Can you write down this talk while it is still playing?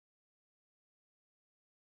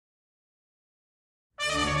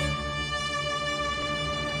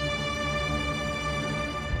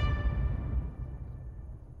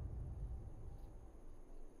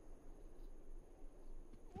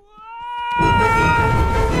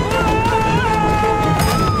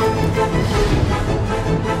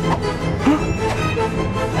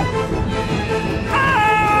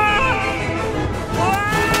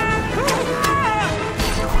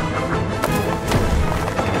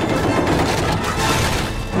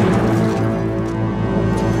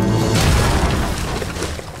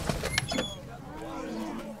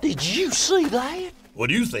Goliath? What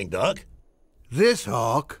do you think, Doc? This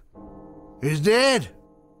hawk is dead.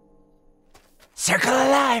 Circle of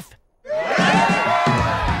life.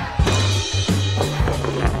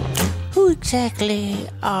 Who exactly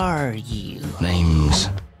are you? Name's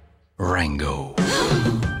Rango.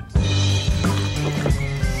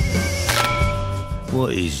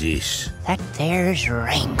 What is this? That there's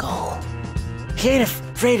Rango. He ain't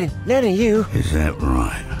afraid of none of you. Is that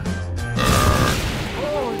right?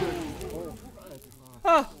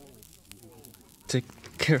 Oh. Take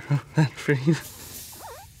care of that for you.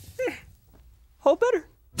 All better.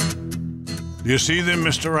 You see them,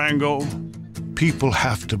 Mr. Rango? People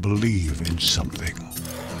have to believe in something.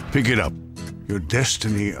 Pick it up. Your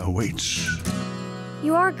destiny awaits.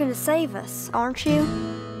 You are gonna save us, aren't you?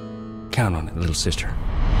 Count on it, little sister.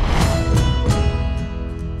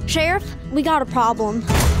 Sheriff, we got a problem.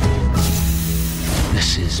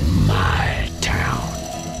 This is my town.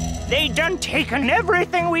 They done taken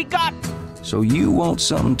everything we got. So you want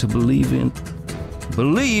something to believe in?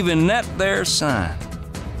 Believe in that there sign.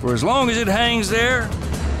 For as long as it hangs there,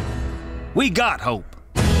 we got hope.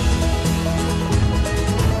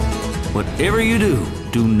 Whatever you do,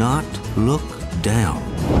 do not look down.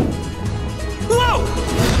 Whoa!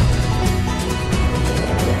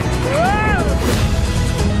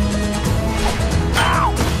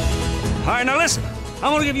 All right, now listen.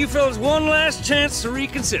 I'm gonna give you fellas one last chance to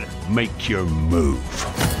reconsider. Make your move.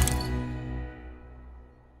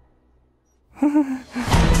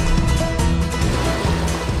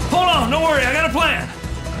 Hold on, don't worry, I got a plan.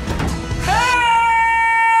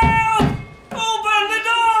 Help! Open the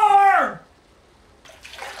door!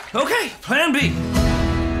 Okay, plan B.